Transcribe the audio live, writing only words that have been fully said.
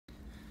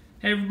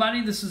Hey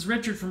everybody, this is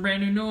Richard from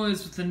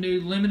BrandNewNoise with the new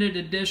limited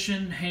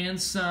edition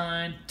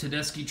hand-signed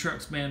Tedeschi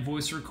Trucks Band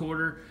voice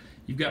recorder.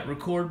 You've got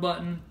record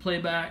button,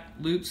 playback,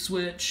 loop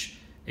switch,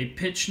 a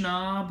pitch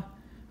knob,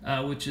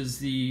 which is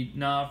the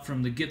knob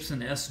from the Gibson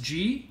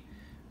SG.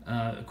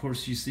 Of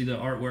course, you see the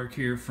artwork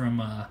here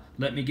from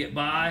Let Me Get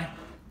By.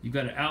 You've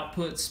got an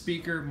output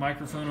speaker,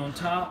 microphone on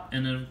top,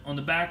 and then on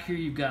the back here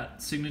you've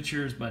got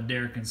signatures by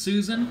Derek and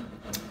Susan.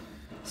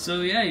 So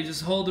yeah, you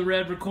just hold the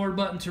red record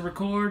button to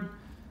record.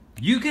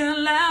 You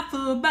can laugh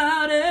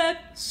about it,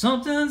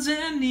 something's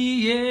in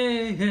the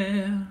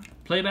air.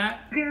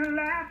 Playback,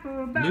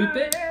 loop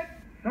it,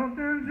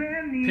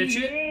 pitch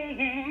it.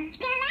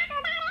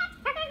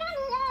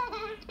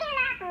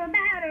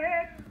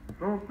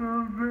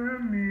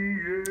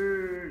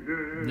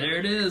 There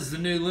it is, the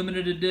new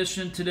limited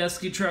edition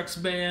Tedeschi Trucks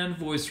Band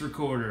voice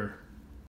recorder.